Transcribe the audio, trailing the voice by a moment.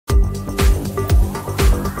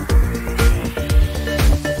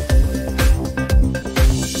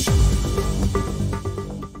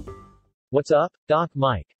What's up, Doc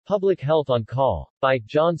Mike? Public Health on Call, by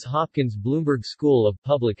Johns Hopkins Bloomberg School of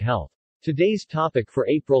Public Health. Today's topic for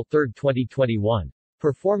April 3, 2021.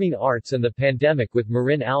 Performing Arts and the Pandemic with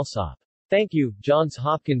MARIN ALSOP. Thank you, Johns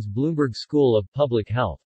Hopkins Bloomberg School of Public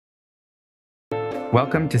Health.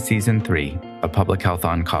 Welcome to Season 3 of Public Health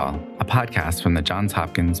on Call, a podcast from the Johns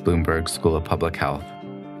Hopkins Bloomberg School of Public Health.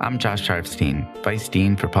 I'm Josh Sharfstein, Vice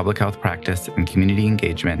Dean for Public Health Practice and Community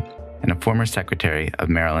Engagement, and a former Secretary of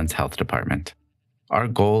Maryland's Health Department. Our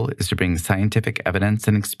goal is to bring scientific evidence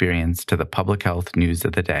and experience to the public health news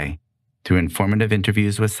of the day through informative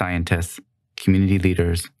interviews with scientists, community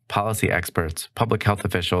leaders, policy experts, public health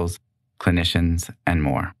officials, clinicians, and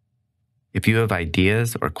more. If you have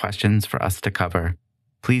ideas or questions for us to cover,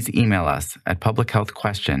 please email us at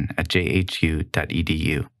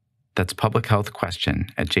publichealthquestion@jhu.edu. That's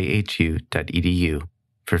publichealthquestion@jhu.edu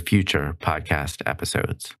for future podcast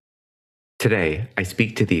episodes. Today, I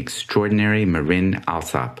speak to the extraordinary MARIN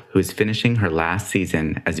ALSOP, who is finishing her last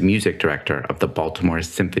season as music director of the Baltimore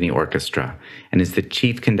Symphony Orchestra and is the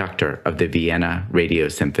chief conductor of the Vienna Radio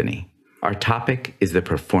Symphony. Our topic is the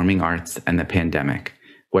performing arts and the pandemic,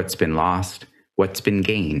 what's been lost, what's been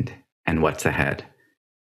gained, and what's ahead.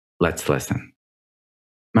 Let's listen.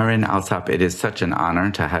 MARIN ALSOP, it is such an honor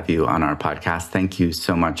to have you on our podcast. Thank you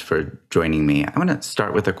so much for joining me. I want to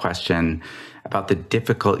start with a question about the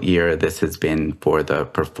difficult year this has been for the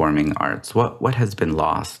performing arts. What has been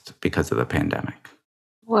lost because of the pandemic?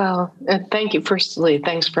 Well, thank you. Firstly,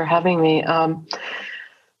 thanks for having me. I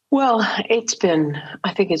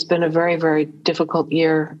think it's been a very, very difficult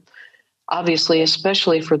year, obviously,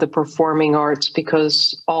 especially for the performing arts,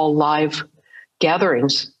 because all live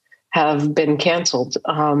gatherings have been canceled.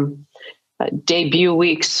 Debut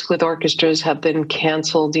weeks with orchestras have been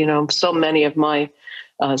canceled. So many of my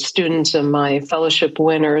students and my fellowship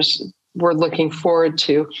winners were looking forward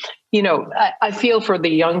to. I feel for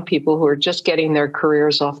the young people who are just getting their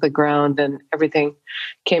careers off the ground and everything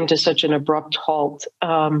came to such an abrupt halt.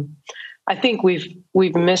 I think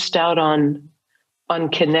we've missed out on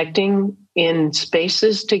connecting in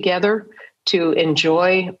spaces together to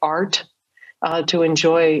enjoy art, to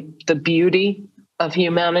enjoy the beauty of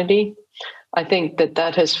humanity. I think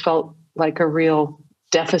that has felt like a real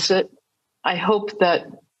deficit. I hope that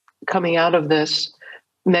coming out of this,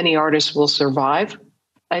 many artists will survive.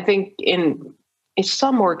 I think in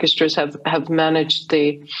some orchestras have managed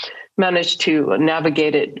to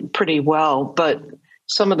navigate it pretty well, but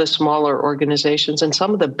some of the smaller organizations and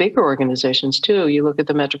some of the bigger organizations too, you look at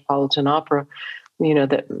the Metropolitan Opera,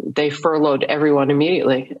 that they furloughed everyone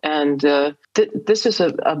immediately. And this is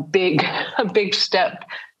a big step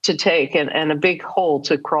to take and a big hole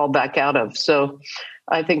to crawl back out of. So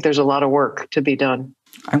I think there's a lot of work to be done.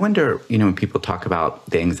 I wonder, when people talk about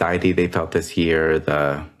the anxiety they felt this year,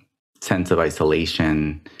 the sense of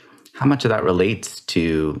isolation, how much of that relates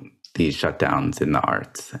to these shutdowns in the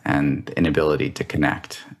arts and inability to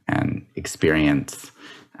connect and experience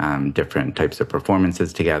different types of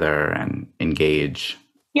performances together and engage?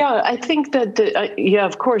 Yeah, I think that,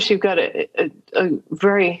 of course, you've got a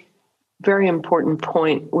very, very important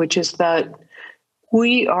point, which is that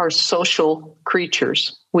we are social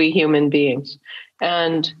creatures, we human beings,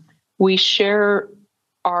 and we share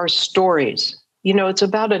our stories. It's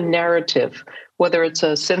about a narrative, whether it's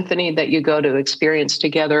a symphony that you go to experience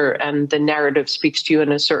together and the narrative speaks to you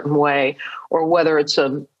in a certain way, or whether it's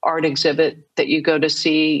an art exhibit that you go to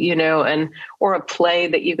see, or a play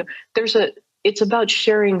that you go. It's about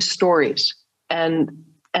sharing stories and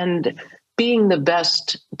being the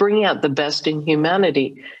best, bringing out the best in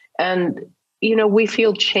humanity. And, we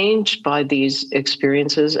feel changed by these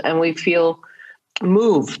experiences and we feel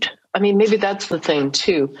moved. I mean, maybe that's the thing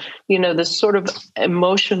too, this sort of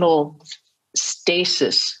emotional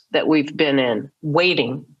stasis that we've been in,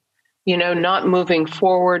 waiting, not moving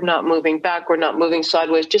forward, not moving backward, not moving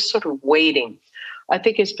sideways, just sort of waiting. I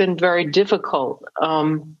think it's been very difficult.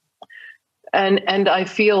 And I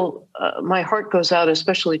feel my heart goes out,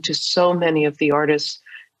 especially to so many of the artists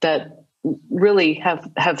that really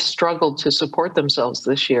have struggled to support themselves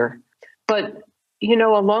this year. But,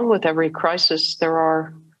 along with every crisis, there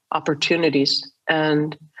are opportunities.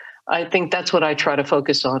 And I think that's what I try to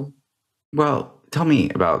focus on. Well, tell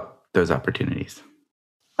me about those opportunities.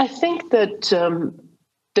 I think that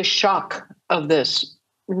the shock of this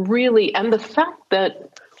really, and the fact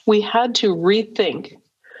that we had to rethink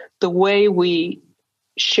the way we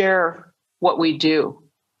share what we do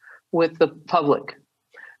with the public,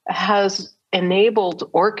 has enabled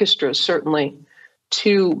orchestras, certainly,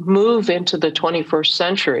 to move into the 21st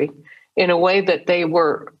century in a way that they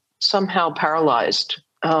were somehow paralyzed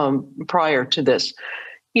prior to this.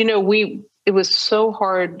 It was so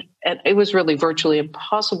hard, and it was really virtually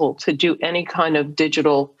impossible to do any kind of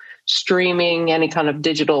digital streaming, any kind of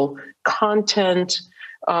digital content.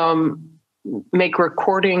 Make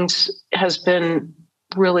recordings has been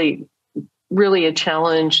really, really a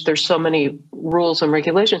challenge. There's so many rules and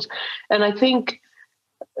regulations. And I think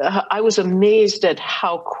I was amazed at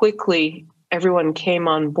how quickly everyone came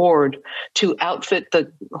on board to outfit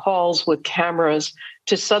the halls with cameras,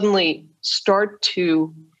 to suddenly start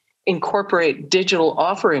to incorporate digital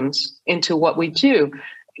offerings into what we do.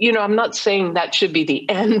 I'm not saying that should be the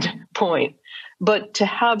end point, but to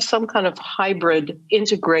have some kind of hybrid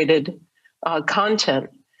integrated content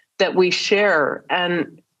that we share,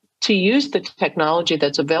 and to use the technology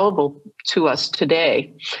that's available to us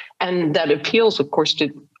today and that appeals, of course, to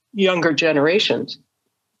younger generations,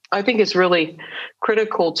 I think is really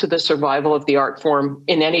critical to the survival of the art form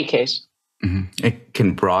in any case. Mm-hmm. It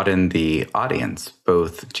can broaden the audience,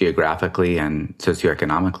 both geographically and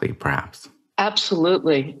socioeconomically, perhaps.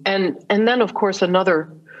 Absolutely. And then, of course,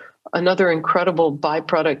 another incredible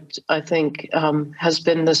byproduct, I think, has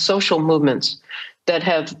been the social movements that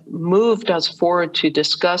have moved us forward to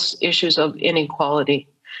discuss issues of inequality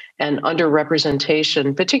and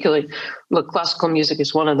underrepresentation. Particularly, look, classical music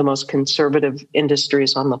is one of the most conservative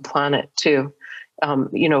industries on the planet, too.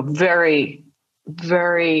 Very,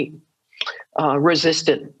 very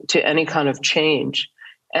resistant to any kind of change.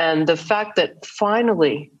 And the fact that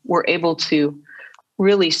finally we're able to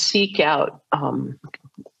really seek out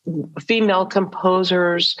female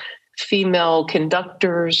composers, female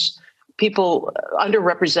conductors, people,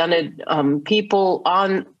 underrepresented people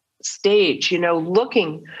on stage,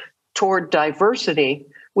 looking toward diversity,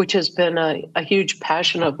 which has been a huge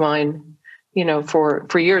passion of mine,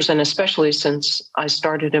 for years, and especially since I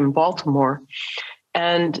started in Baltimore.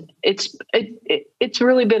 And it's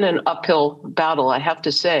really been an uphill battle, I have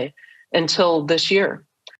to say, until this year.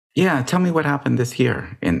 Yeah, tell me what happened this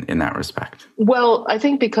year in that respect. Well, I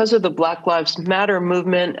think because of the Black Lives Matter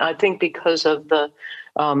movement, I think because of the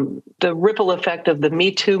ripple effect of the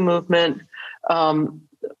Me Too movement,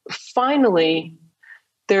 finally,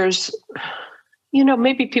 there's,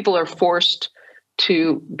 maybe people are forced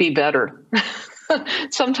to be better.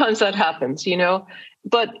 Sometimes that happens,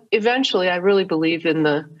 but eventually I really believe in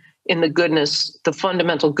the goodness, the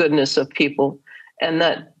fundamental goodness of people, and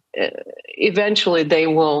that eventually they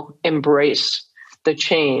will embrace the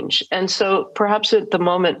change. And so perhaps at the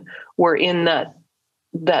moment we're in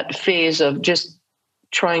that phase of just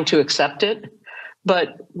trying to accept it,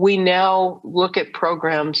 but we now look at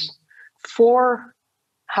programs for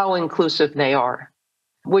how inclusive they are,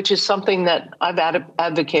 which is something that I've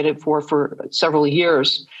advocated for several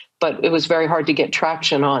years, but it was very hard to get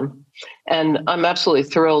traction on. And I'm absolutely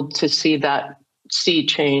thrilled to see that sea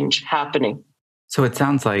change happening. So it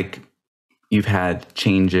sounds like you've had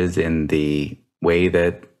changes in the way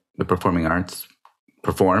that the performing arts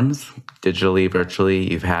performs digitally,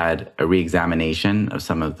 virtually. You've had a reexamination of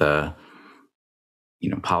some of the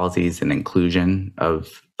policies and inclusion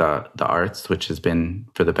of the arts, which has been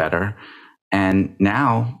for the better. And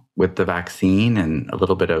now with the vaccine and a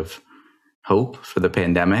little bit of hope for the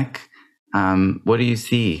pandemic, what do you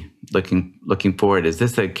see looking forward? Is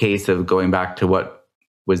this a case of going back to what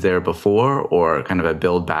was there before, or kind of a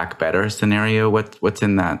build back better scenario? What's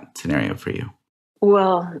in that scenario for you?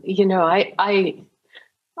 Well,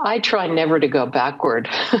 I try never to go backward.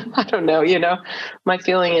 I don't know, my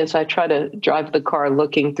feeling is I try to drive the car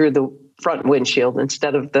looking through the front windshield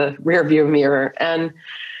instead of the rear view mirror. And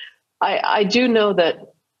I do know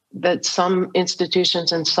that some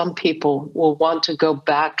institutions and some people will want to go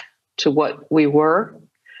back to what we were,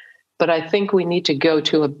 but I think we need to go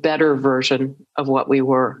to a better version of what we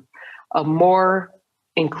were, a more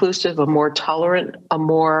inclusive, a more tolerant, a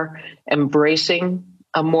more embracing,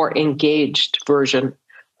 a more engaged version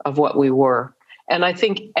of what we were. And I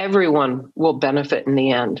think everyone will benefit in the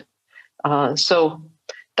end. So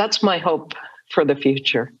that's my hope for the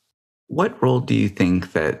future. What role do you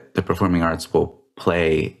think that the performing arts will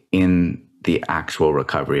play in the actual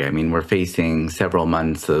recovery? I mean, we're facing several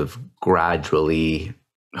months of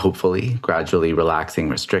hopefully gradually relaxing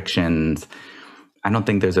restrictions. I don't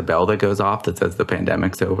think there's a bell that goes off that says the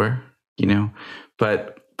pandemic's over,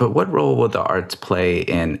 but what role will the arts play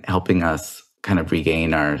in helping us kind of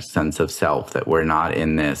regain our sense of self, that we're not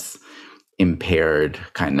in this impaired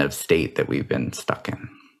kind of state that we've been stuck in?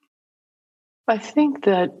 I think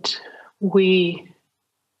that we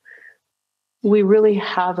really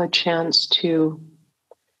have a chance to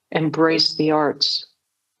embrace the arts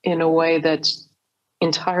in a way that's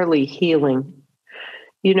entirely healing.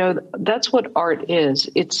 That's what art is.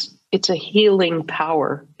 It's it's a healing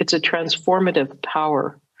power. It's a transformative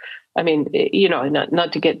power. I mean,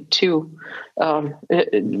 not to get too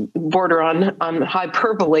border on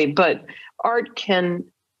hyperbole, but art can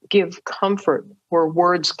give comfort where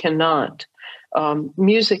words cannot.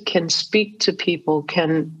 Music can speak to people,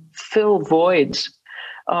 can fill voids,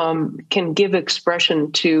 can give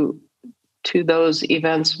expression to those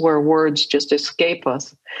events where words just escape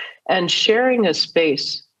us. And sharing a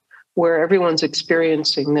space where everyone's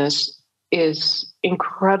experiencing this is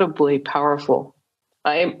incredibly powerful.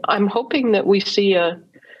 I'm hoping that we see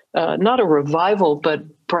not a revival, but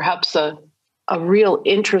perhaps a real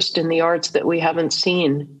interest in the arts that we haven't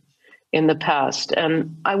seen in the past.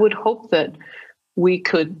 And I would hope that we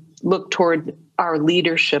could look toward our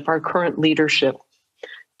leadership, our current leadership,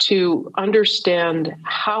 to understand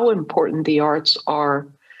how important the arts are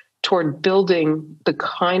toward building the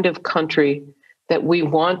kind of country that we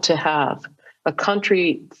want to have, a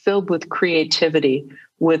country filled with creativity,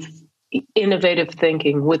 with innovative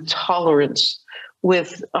thinking, with tolerance,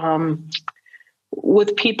 with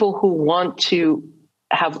people who want to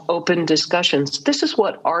have open discussions. This is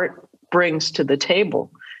what art brings to the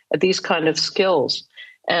table, these kind of skills.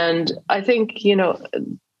 And I think,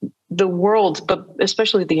 the world, but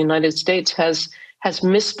especially the United States, has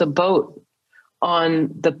missed the boat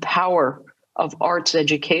on the power of arts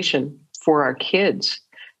education for our kids.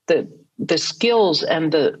 The skills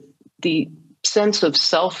and the sense of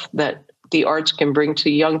self that the arts can bring to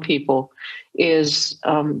young people is,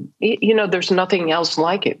 there's nothing else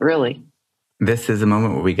like it, really. This is a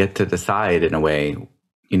moment where we get to decide, in a way,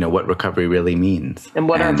 what recovery really means. And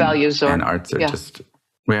what our values are. And arts are just,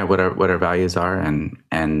 what our values are. And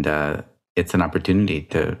it's an opportunity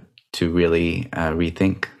to really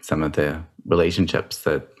rethink some of the relationships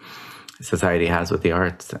that society has with the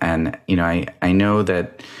arts. And, I know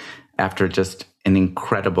that after just an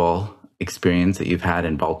incredible experience that you've had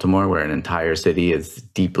in Baltimore, where an entire city is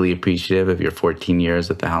deeply appreciative of your 14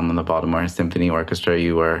 years at the helm of the Baltimore Symphony Orchestra,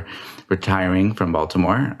 you were retiring from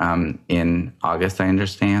Baltimore in August, I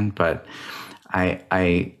understand. But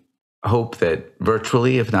I hope that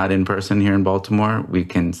virtually, if not in person here in Baltimore, we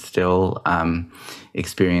can still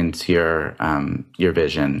experience your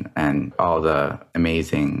vision and all the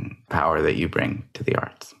amazing power that you bring to the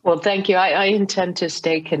arts. Well, thank you. I intend to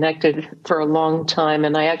stay connected for a long time,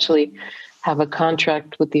 and I actually have a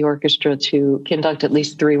contract with the orchestra to conduct at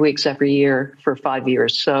least 3 weeks every year for 5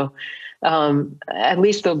 years. So at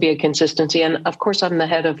least there'll be a consistency. And of course, I'm the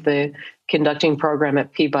head of the conducting program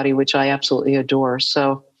at Peabody, which I absolutely adore.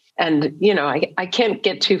 So, and, I can't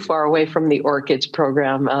get too far away from the Orchids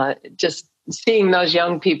program. Just seeing those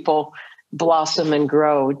young people blossom and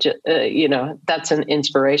grow, that's an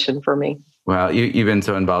inspiration for me. Well, you've been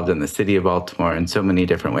so involved in the city of Baltimore in so many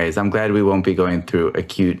different ways. I'm glad we won't be going through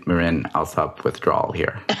acute Marin Alsop withdrawal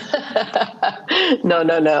here.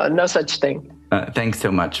 No such thing. Thanks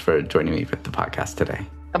so much for joining me with the podcast today.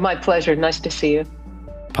 My pleasure. Nice to see you.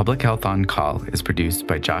 Public Health on Call is produced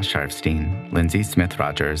by Josh Sharfstein, Lindsay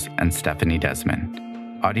Smith-Rogers, and Stephanie Desmond.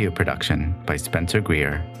 Audio production by Spencer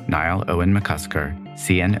Greer, Niall Owen McCusker,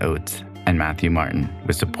 C.N. Oates, and Matthew Martin,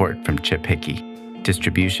 with support from Chip Hickey.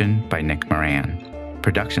 Distribution by Nick Moran.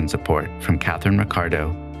 Production support from Catherine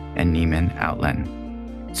Ricardo and Neiman Outland.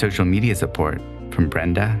 Social media support from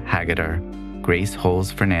Brenda Haggader, Grace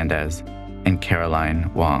Holes Fernandez, and Caroline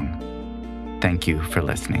Wong. Thank you for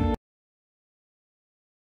listening.